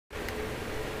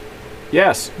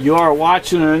Yes, you are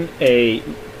watching a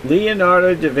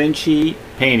Leonardo da Vinci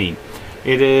painting.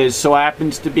 It is so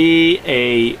happens to be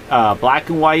a black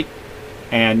and white,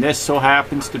 and this so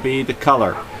happens to be the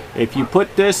color. If you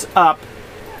put this up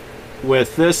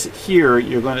with this here,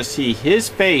 you're going to see his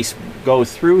face go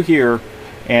through here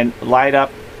and light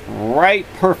up right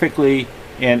perfectly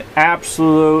in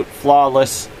absolute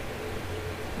flawless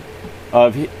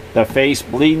of the face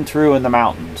bleeding through in the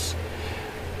mountains.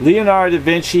 Leonardo da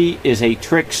Vinci is a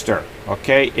trickster.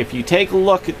 Okay, if you take a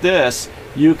look at this,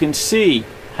 you can see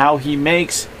how he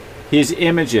makes his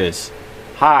images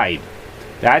hide.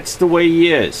 That's the way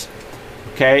he is.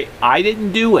 Okay, I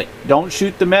didn't do it. Don't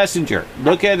shoot the messenger.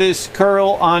 Look at his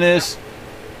curl on his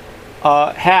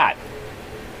hat.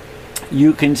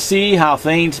 You can see how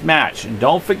things match. And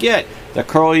don't forget, the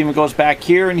curl even goes back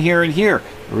here and here and here.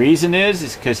 The reason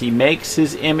is because he makes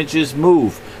his images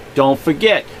move. Don't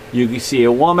forget, you can see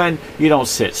a woman, you don't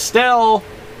sit still,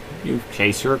 you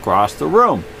chase her across the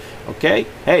room. Okay,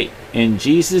 hey, in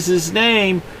Jesus'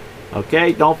 name,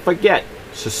 okay, don't forget,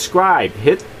 subscribe,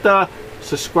 hit the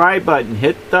subscribe button,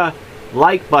 hit the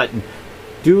like button.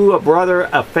 Do a brother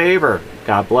a favor.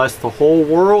 God bless the whole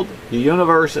world, the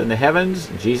universe, and the heavens.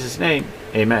 In Jesus' name,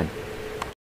 amen.